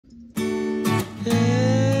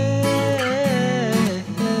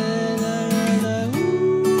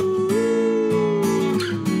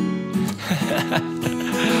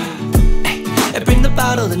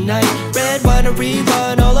wanna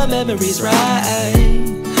rerun all our memories right.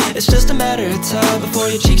 It's just a matter of time before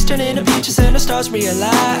your cheeks turn into peaches and the stars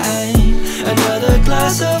realign. Another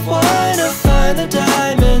glass of wine to find the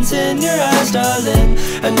diamonds in your eyes, darling.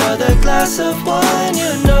 Another glass of wine,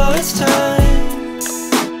 you know it's time.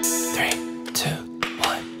 3, 2,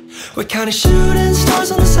 1. We're counting shooting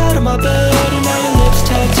stars on the side of my bed, and now your lips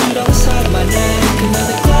tattooed on the side of my neck.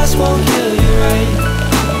 Another glass won't kill you, right?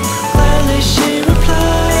 Gladly she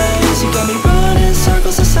replies. You got me running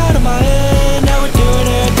circles inside of my head. Now we're doing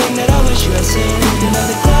everything that I wish you had said.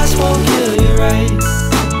 Another glass won't kill you, right?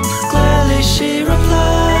 Gladly she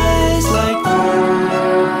replies like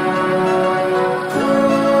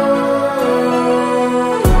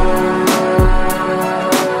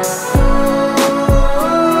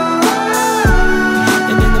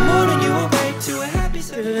and in the morning you awake to a happy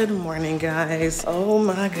Good morning, guys. Oh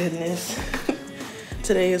my goodness.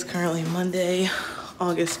 Today is currently Monday,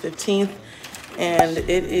 August 15th, and it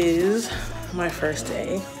is my first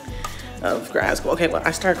day of grad school. Okay, well,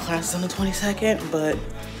 I start classes on the 22nd, but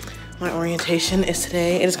my orientation is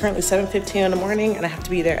today. It is currently 7:15 in the morning, and I have to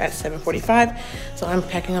be there at 7:45, so I'm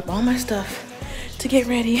packing up all my stuff to get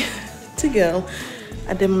ready to go.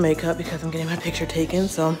 I did my makeup because I'm getting my picture taken,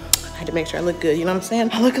 so I had to make sure I look good, you know what I'm saying?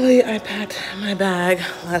 Luckily, I packed my bag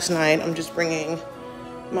last night. I'm just bringing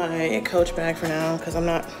my coach bag for now because I'm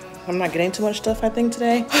not getting too much stuff, I think,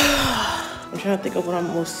 today. I'm trying to think of what I'm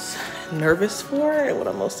most nervous for and what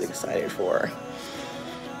I'm most excited for.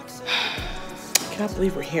 I cannot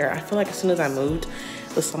believe we're here. I feel like as soon as I moved,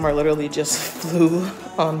 the summer literally just flew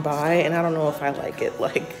on by, and I don't know if I like it.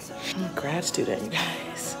 Like, I'm a grad student, you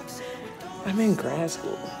guys. I'm in grad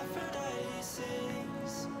school.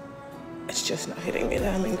 It's just not hitting me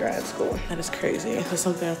that I'm in grad school. That is crazy. That's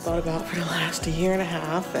something I've thought about for the last year and a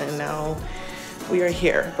half, and now we are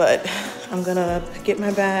here. But I'm gonna get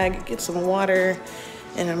my bag, get some water,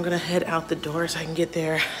 and I'm gonna head out the door so I can get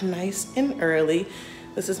there nice and early.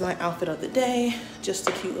 This is my outfit of the day. Just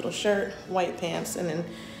a cute little shirt, white pants, and then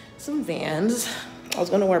some Vans. I was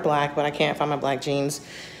gonna wear black, but I can't find my black jeans.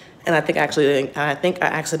 And I think I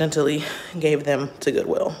accidentally gave them to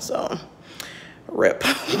Goodwill, so rip.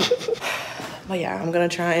 But yeah, I'm gonna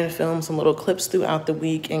try and film some little clips throughout the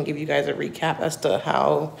week and give you guys a recap as to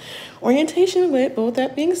how orientation went. But with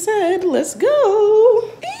that being said, let's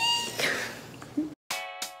go.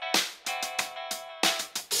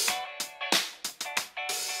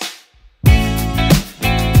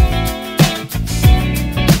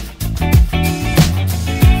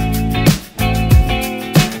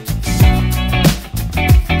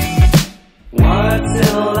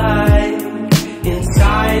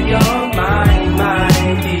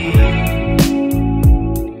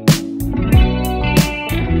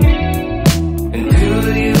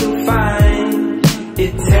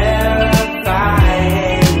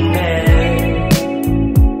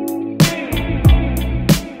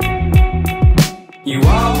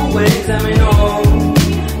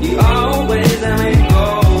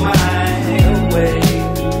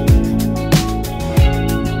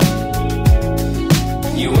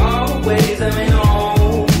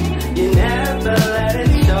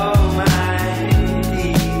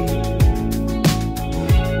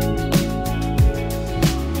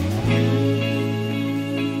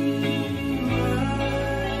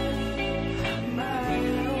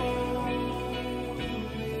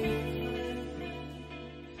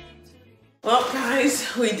 Well,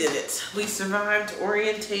 guys, we did it. We survived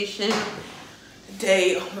orientation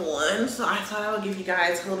day 1. So I thought I would give you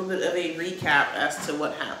guys a little bit of a recap as to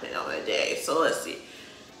what happened on the day. So let's see.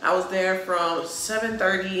 I was there from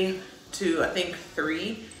 7:30 to I think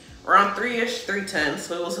 3, around 3-ish, 3:10.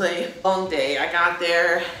 So it was a long day. I got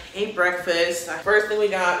there, ate breakfast. First thing we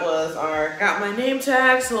got was got my name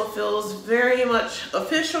tag, so it feels very much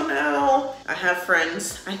official now. I have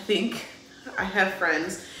friends, I think. I have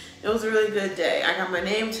friends. It was a really good day. I got my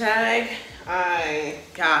name tag. I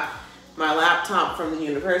got my laptop from the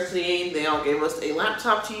university. They all gave us a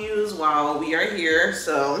laptop to use while we are here.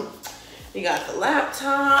 So we got the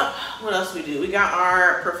laptop. What else we do? We got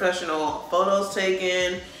our professional photos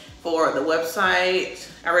taken for the website.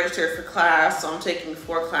 I registered for class, so I'm taking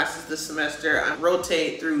 4 classes this semester. I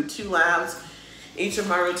rotate through 2 labs. Each of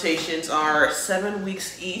my rotations are 7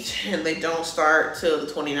 weeks each, and they don't start till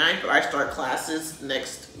the 29th, but I start classes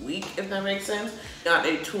next week, if that makes sense. Got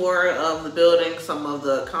a tour of the building, some of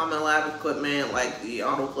the common lab equipment, like the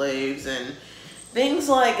autoclaves and things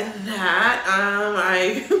like that.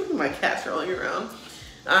 My cat's rolling around.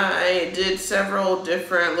 I did several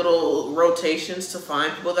different little rotations to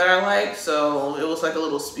find people that I like. So it was like a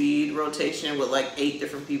little speed rotation with like 8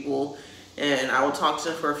 different people and I will talk to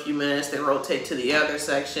them for a few minutes, then rotate to the other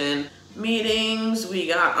section. Meetings, we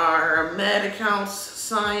got our med accounts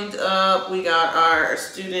signed up, we got our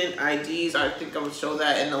student IDs. I think I'm gonna show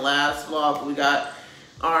that in the last vlog. We got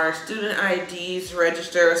our student IDs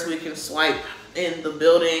registered so we can swipe in the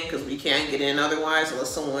building, because we can't get in otherwise unless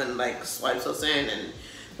someone like swipes us in, and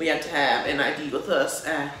we have to have an ID with us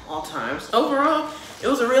at all times. Overall, it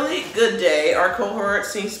was a really good day. Our cohort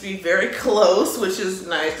seems to be very close, which is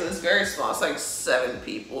nice because it's very small. It's like 8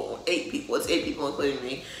 people. It's 8 people including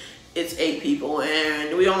me. It's 8 people,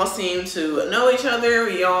 and we all seem to know each other.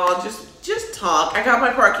 We all just talk. I got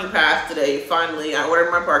my parking pass today. Finally, I ordered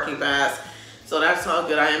my parking pass. So that's all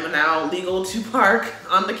good. I am now legal to park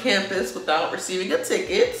on the campus without receiving a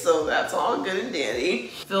ticket. So that's all good and dandy.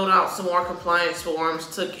 Filled out some more compliance forms.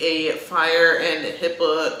 Took a fire and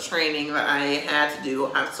HIPAA training that I had to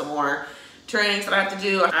do. I have some more trainings that I have to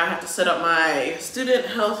do. I have to set up my student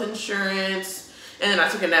health insurance. And then I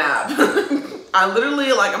took a nap. I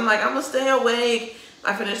literally, I'm gonna stay awake.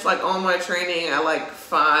 I finished like all my training at like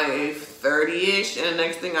 5:30ish. And the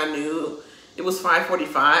next thing I knew, it was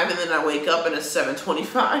 5:45, and then I wake up and it's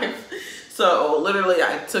 7:25. So literally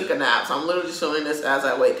I took a nap. So I'm literally just filming this as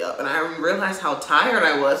I wake up. And I realized how tired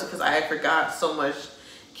I was because I had forgot so much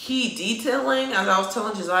key detailing. As I was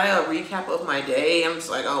telling Josiah a recap of my day, I'm just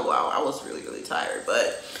like, oh wow, I was really, really tired.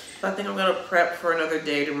 But I think I'm gonna prep for another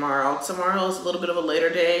day tomorrow. Tomorrow is a little bit of a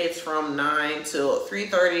later day. It's from 9 till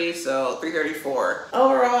 3:30, so 3:34.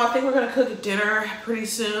 Overall, I think we're gonna cook dinner pretty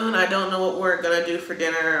soon. I don't know what we're gonna do for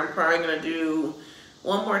dinner. I'm probably gonna do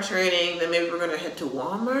one more training, then maybe we're gonna head to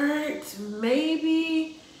Walmart,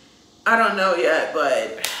 maybe. I don't know yet,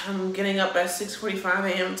 but I'm getting up at 6:45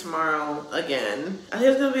 a.m. tomorrow again. I think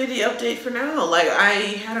it's gonna be the update for now. Like,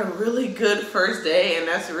 I had a really good first day, and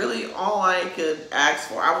that's really all I could ask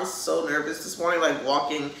for. I was so nervous this morning, like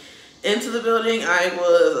walking into the building, I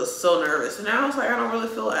was so nervous. And now it's like I don't really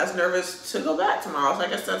feel as nervous to go back tomorrow. So I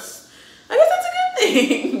guess that's a good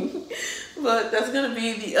thing. But that's gonna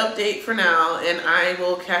be the update for now, and I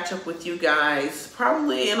will catch up with you guys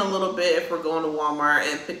probably in a little bit if we're going to Walmart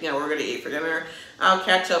and picking out what we're gonna eat for dinner. I'll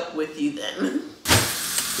catch up with you then.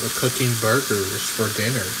 We're cooking burgers for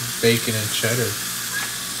dinner, bacon and cheddar.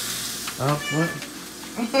 Oh, what?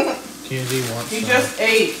 Kenzie wants He some. just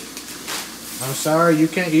ate. I'm sorry, you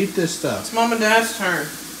can't eat this stuff. It's Mom and Dad's turn.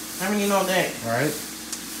 I haven't eaten all day. All right.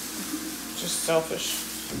 Just selfish.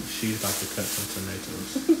 She's about to cut some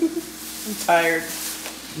tomatoes. I'm tired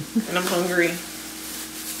and I'm hungry.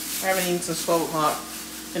 I haven't eaten since 12 o'clock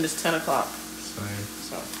and it's 10 o'clock. Same.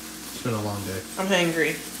 So It's been a long day. I'm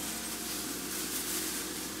hangry.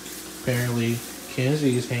 Apparently,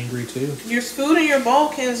 Kenzie is hangry too. There's food in your bowl,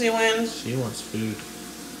 Kenzie wins. She wants food.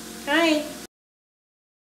 Hi.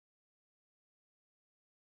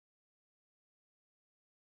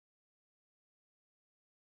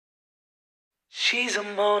 She's a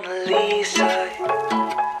Mona Lisa.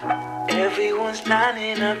 Everyone's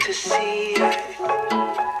lining up to see her.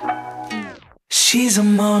 She's a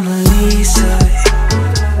Mona Lisa.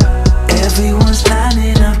 Everyone's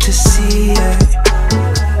lining up to see her.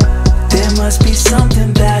 There must be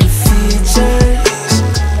something about her features.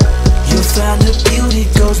 You'll find her beauty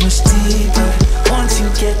goes much deeper once you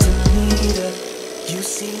get to meet her. You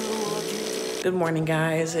see her walking. Good morning,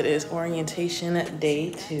 guys. It is orientation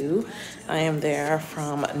day 2. I am there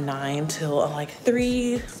from 9 till like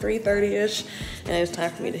 3:30ish, and it's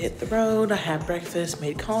time for me to hit the road. I had breakfast,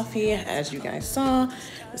 made coffee, as you guys saw.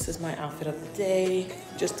 This is my outfit of the day,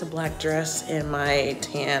 just a black dress and my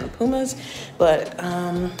tan Pumas. But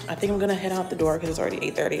I think I'm gonna head out the door because it's already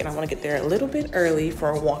 8:30, and I want to get there a little bit early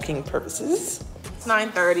for walking purposes. It's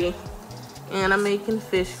 9:30, and I'm making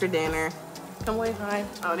fish for dinner. Come wave hi.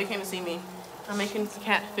 Oh, they came to see me. I'm making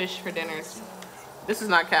catfish for dinner. This is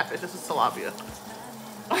not catfish, this is tilapia.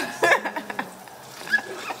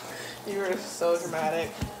 You were so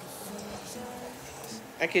dramatic.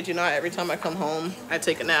 I kid you not, every time I come home, I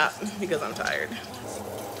take a nap because I'm tired.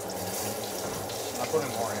 I put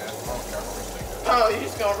in more in. Oh, you're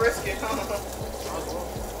just gonna risk it, huh?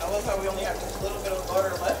 I love how we only have just a little bit of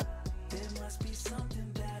butter left.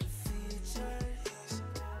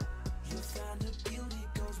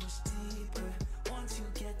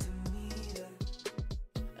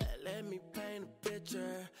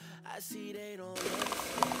 I see they don't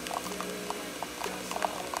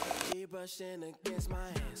brushing against my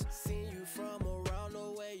hands. See you from around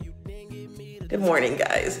the way you didn't give me the. Good morning,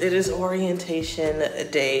 guys. It is orientation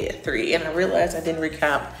day 3, and I realized I didn't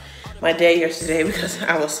recap my day yesterday because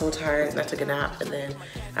I was so tired and I took a nap, and then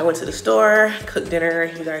I went to the store, cooked dinner.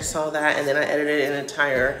 You guys saw that, and then I edited an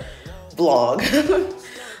entire vlog.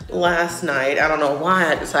 last night. I don't know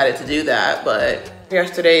why I decided to do that, but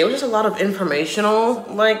yesterday it was just a lot of informational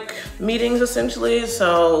like meetings essentially.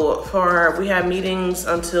 So we had meetings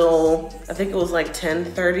until I think it was like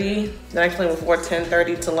 10:30. Then actually before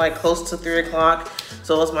 10:30 to like close to 3 o'clock.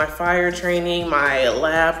 So it was my fire training, my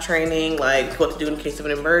lab training, like what to do in case of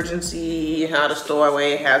an emergency, how to store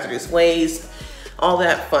away hazardous waste, all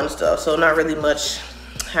that fun stuff. So not really much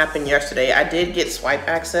happened yesterday. I did get swipe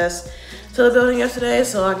access to the building yesterday,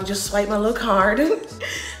 so I can just swipe my little card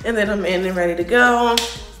and then I'm in and ready to go.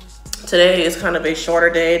 Today is kind of a shorter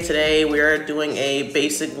day. Today we're doing a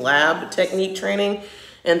basic lab technique training,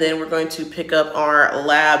 and then we're going to pick up our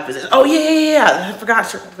lab visits. Oh yeah, I forgot.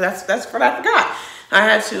 That's what I forgot. I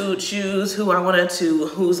had to choose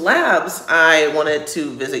whose labs I wanted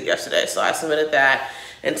to visit yesterday. So I submitted that.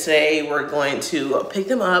 And today we're going to pick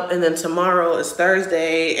them up, and then tomorrow is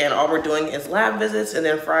Thursday and all we're doing is lab visits, and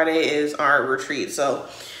then Friday is our retreat. So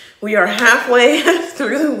we are halfway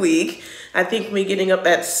through the week. I think me getting up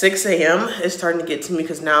at 6 a.m. is starting to get to me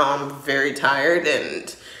because now I'm very tired,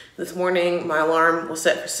 and this morning my alarm was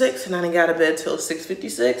set for 6 and I didn't get out of bed till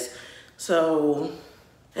 6:56. So,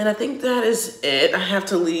 and I think that is it. I have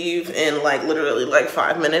to leave in like literally like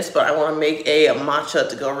 5 minutes, but I want to make a matcha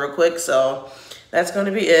to go real quick. So that's going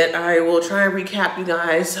to be it. I will try and recap you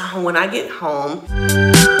guys when I get home.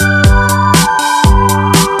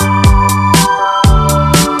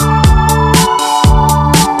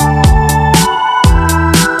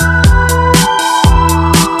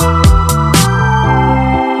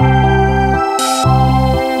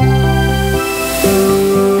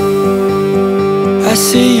 I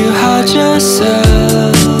see you hide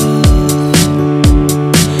yourself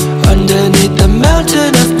underneath the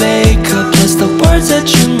mountain of makeup. Plus the words that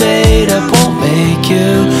you made up won't make you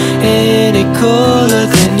any cooler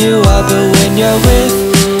than you are. But when you're with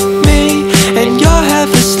me and you're half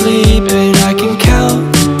asleep, and I can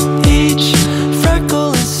count each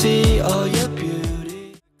freckle and see all your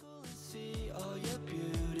beauty.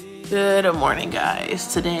 Good morning, guys.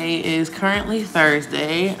 Today is currently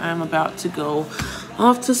Thursday. I'm about to go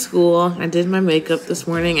off to school. I did my makeup this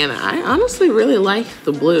morning and I honestly really like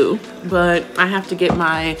the blue, but I have to get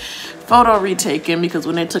my photo retaken because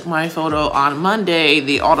when they took my photo on Monday,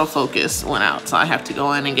 the autofocus went out. So I have to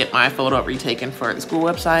go in and get my photo retaken for the school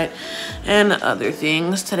website and other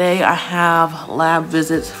things. Today I have lab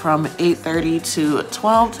visits from 8:30 to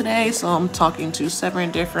 12 today. So I'm talking to 7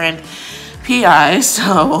 different PIs,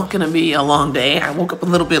 so it's gonna be a long day. I woke up a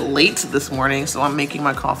little bit late this morning, so I'm making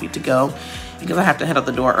my coffee to go because I have to head out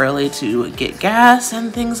the door early to get gas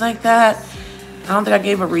and things like that. I don't think I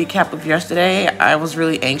gave a recap of yesterday. I was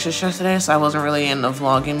really anxious yesterday, so I wasn't really in the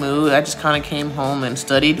vlogging mood. I just kind of came home and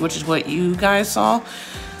studied, which is what you guys saw.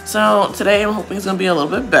 So today I'm hoping it's gonna be a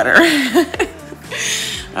little bit better.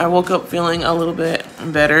 I woke up feeling a little bit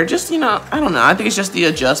better. Just, you know, I don't know. I think it's just the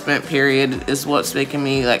adjustment period is what's making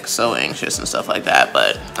me like so anxious and stuff like that.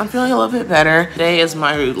 But I'm feeling a little bit better. Today is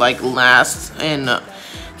my like last and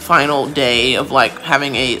final day of like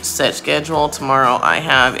having a set schedule. Tomorrow I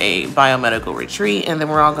have a biomedical retreat, and then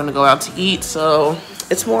we're all gonna go out to eat. So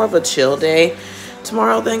it's more of a chill day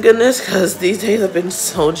tomorrow, thank goodness, because these days have been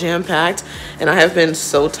so jam-packed and I have been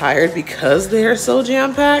so tired because they are so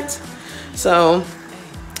jam-packed. So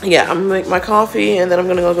yeah, I'm gonna make my coffee, and then I'm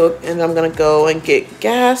gonna go and get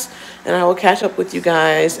gas, and I will catch up with you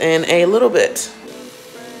guys in a little bit.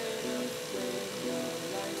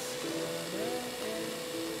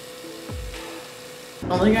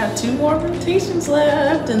 Only got 2 more rotations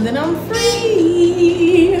left, and then I'm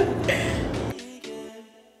free.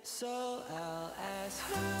 So I'll ask,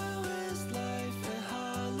 how is life in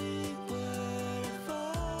Hollywood if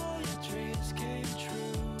all your dreams came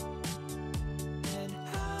true? And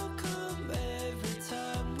how come every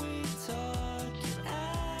time we talk you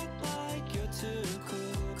act like you're too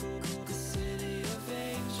cool? The city of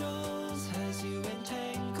angels has you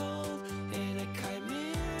entangled in a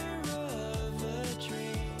chimera of a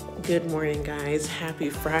dream. Good morning, guys. Happy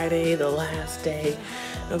Friday, the last day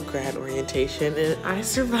of grad orientation, and I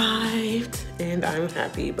survived, and I'm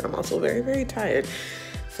happy, but I'm also very, very tired.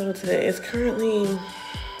 So today is currently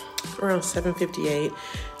around 7:58.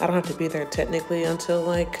 I don't have to be there technically until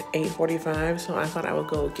like 8:45, so I thought I would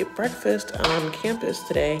go get breakfast on campus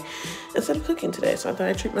today instead of cooking today. So I thought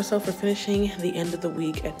I'd treat myself for finishing the end of the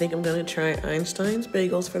week. I think I'm gonna try Einstein's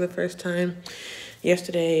bagels for the first time.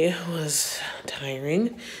 Yesterday was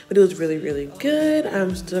tiring, but it was really, really good.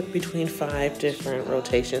 I'm stuck between 5 different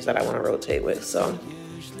rotations that I want to rotate with, so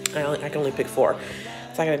I can only pick 4.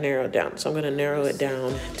 So I gotta narrow it down. So I'm gonna narrow it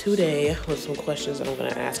down today with some questions that I'm gonna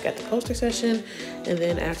ask at the poster session. And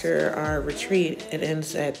then after our retreat, it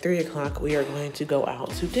ends at 3 o'clock, we are going to go out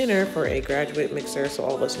to dinner for a graduate mixer. So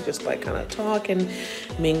all of us can just like kind of talk and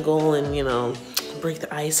mingle and, you know, break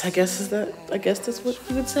the ice, I guess that's what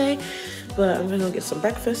you would say. But I'm gonna go get some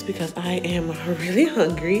breakfast because I am really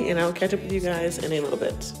hungry, and I'll catch up with you guys in a little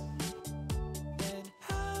bit.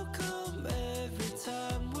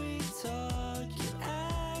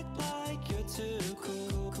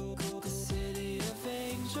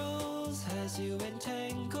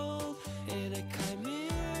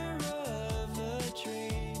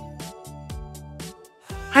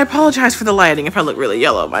 I apologize for the lighting if I look really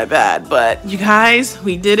yellow, my bad. But you guys,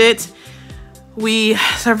 we did it. We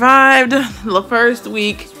survived the first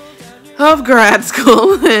week of grad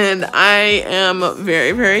school, and I am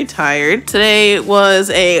very, very tired. Today was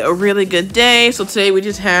a really good day. So today we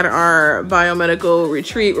just had our biomedical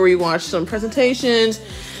retreat where we watched some presentations,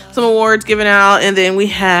 some awards given out, and then we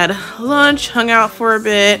had lunch, hung out for a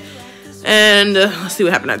bit. And let's see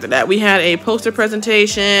what happened after that. We had a poster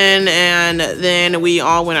presentation, and then we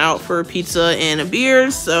all went out for pizza and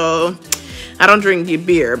beers. So I don't drink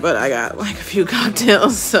beer, but I got like a few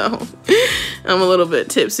cocktails, so I'm a little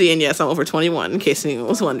bit tipsy. And yes, I'm over 21 in case anyone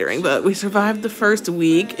was wondering. But we survived the first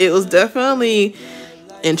week. It was definitely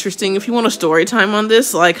interesting. If you want a story time on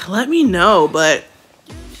this, like, let me know. But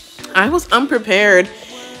I was unprepared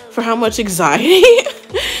for how much anxiety.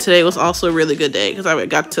 Today was also a really good day because I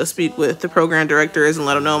got to speak with the program directors and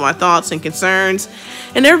let them know my thoughts and concerns.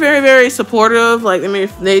 And they're very, very supportive. Like, I mean,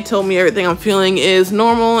 they told me everything I'm feeling is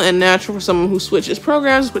normal and natural for someone who switches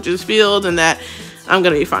programs, switches fields, and that I'm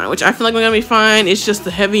going to be fine, which I feel like I'm going to be fine. It's just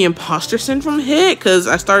the heavy imposter syndrome hit because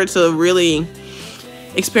I started to really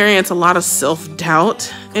experience a lot of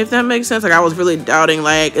self-doubt, if that makes sense. Like, I was really doubting,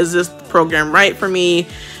 like, is this program right for me?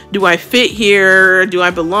 Do I fit here? Do I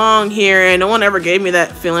belong here? And no one ever gave me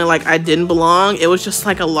that feeling like I didn't belong. It was just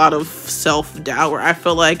like a lot of self-doubt where I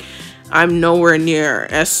felt like I'm nowhere near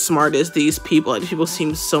as smart as these people. Like, people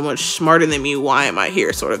seem so much smarter than me. Why am I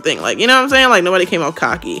here? Sort of thing. Like, you know what I'm saying? Like, nobody came out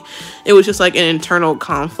cocky. It was just like an internal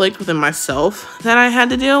conflict within myself that I had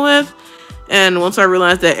to deal with. And once I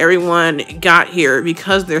realized that everyone got here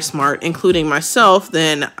because they're smart, including myself,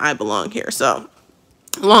 then I belong here. So,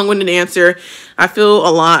 long-winded answer. I feel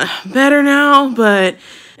a lot better now,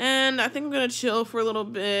 and I think I'm gonna chill for a little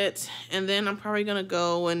bit, and then I'm probably gonna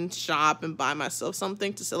go and shop and buy myself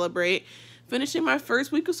something to celebrate finishing my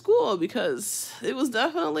first week of school, because it was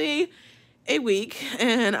definitely a week,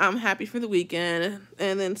 and I'm happy for the weekend.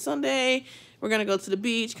 And then Sunday we're gonna go to the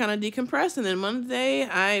beach, kind of decompress, and then Monday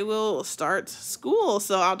I will start school.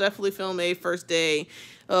 So I'll definitely film a first day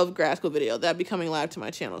of grad school video. That'll be coming live to my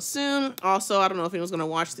channel soon. Also, I don't know if anyone's gonna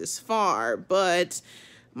watch this far, but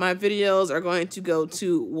my videos are going to go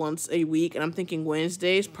to once a week, and I'm thinking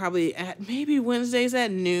Wednesdays, probably maybe Wednesdays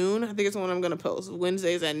at noon. I think it's the one I'm gonna post,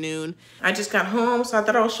 Wednesdays at noon. I just got home, so I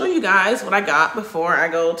thought I'll show you guys what I got before I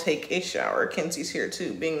go take a shower. Kenzie's here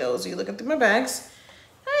too, being nosy, looking through my bags.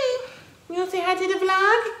 Hi, you wanna say hi to the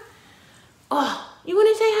vlog? Oh, you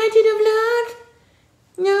wanna say hi to the vlog?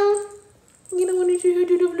 No? You don't want to say hi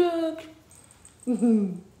to the vlog.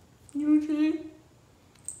 You don't say?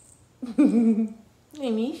 I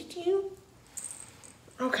missed you.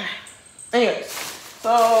 Okay. Anyways, so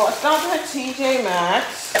I stopped at TJ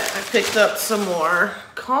Maxx. I picked up some more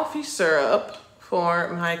coffee syrup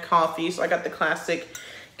for my coffee. So I got the classic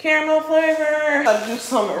caramel flavor. I do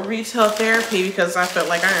some retail therapy because I felt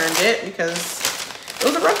like I earned it, because it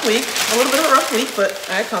was a rough week. A little bit of a rough week, but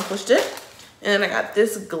I accomplished it. And I got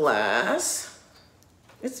this glass.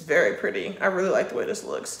 It's very pretty. I really like the way this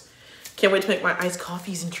looks. Can't wait to make my iced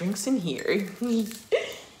coffees and drinks in here.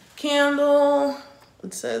 Candle.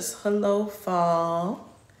 It says hello fall.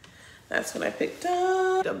 That's what I picked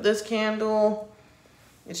up. This candle.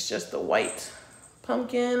 It's just the white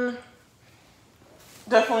pumpkin.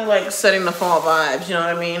 Definitely like setting the fall vibes, you know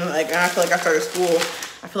what I mean? Like, I feel like I started school.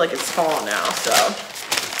 I feel like it's fall now, so.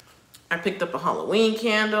 I picked up a Halloween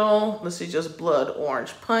candle. This is just blood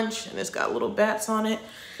orange punch, and it's got little bats on it.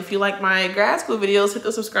 If you like my grad school videos, hit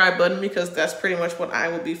the subscribe button, because that's pretty much what I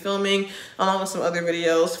will be filming, along with some other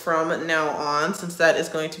videos from now on, since that is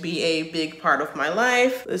going to be a big part of my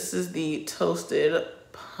life. This is the toasted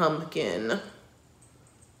pumpkin.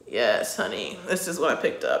 Yes, honey, this is what I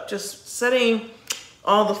picked up. Just setting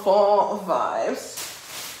all the fall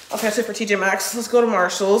vibes. Okay, that's it for TJ Maxx. Let's go to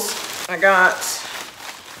Marshall's. I got,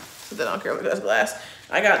 so that I don't care about this glass.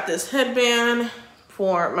 I got this headband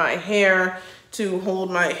for my hair to hold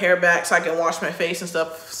my hair back so I can wash my face and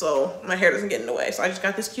stuff so my hair doesn't get in the way. So I just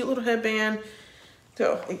got this cute little headband.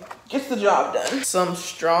 So it gets the job done. Some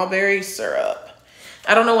strawberry syrup.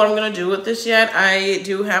 I don't know what I'm gonna do with this yet. I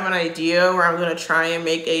do have an idea where I'm gonna try and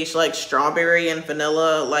make a like strawberry and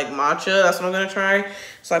vanilla like matcha. That's what I'm gonna try.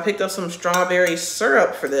 So I picked up some strawberry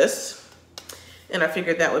syrup for this, and I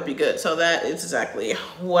figured that would be good. So that is exactly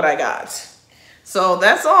what I got. So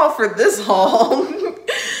that's all for this haul.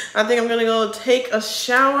 I think I'm gonna go take a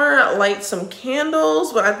shower, light some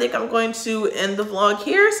candles, but I think I'm going to end the vlog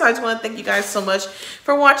here. So I just wanna thank you guys so much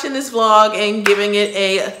for watching this vlog and giving it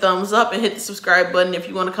a thumbs up, and hit the subscribe button if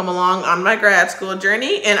you wanna come along on my grad school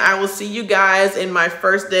journey. And I will see you guys in my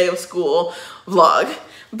first day of school vlog.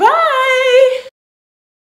 Bye.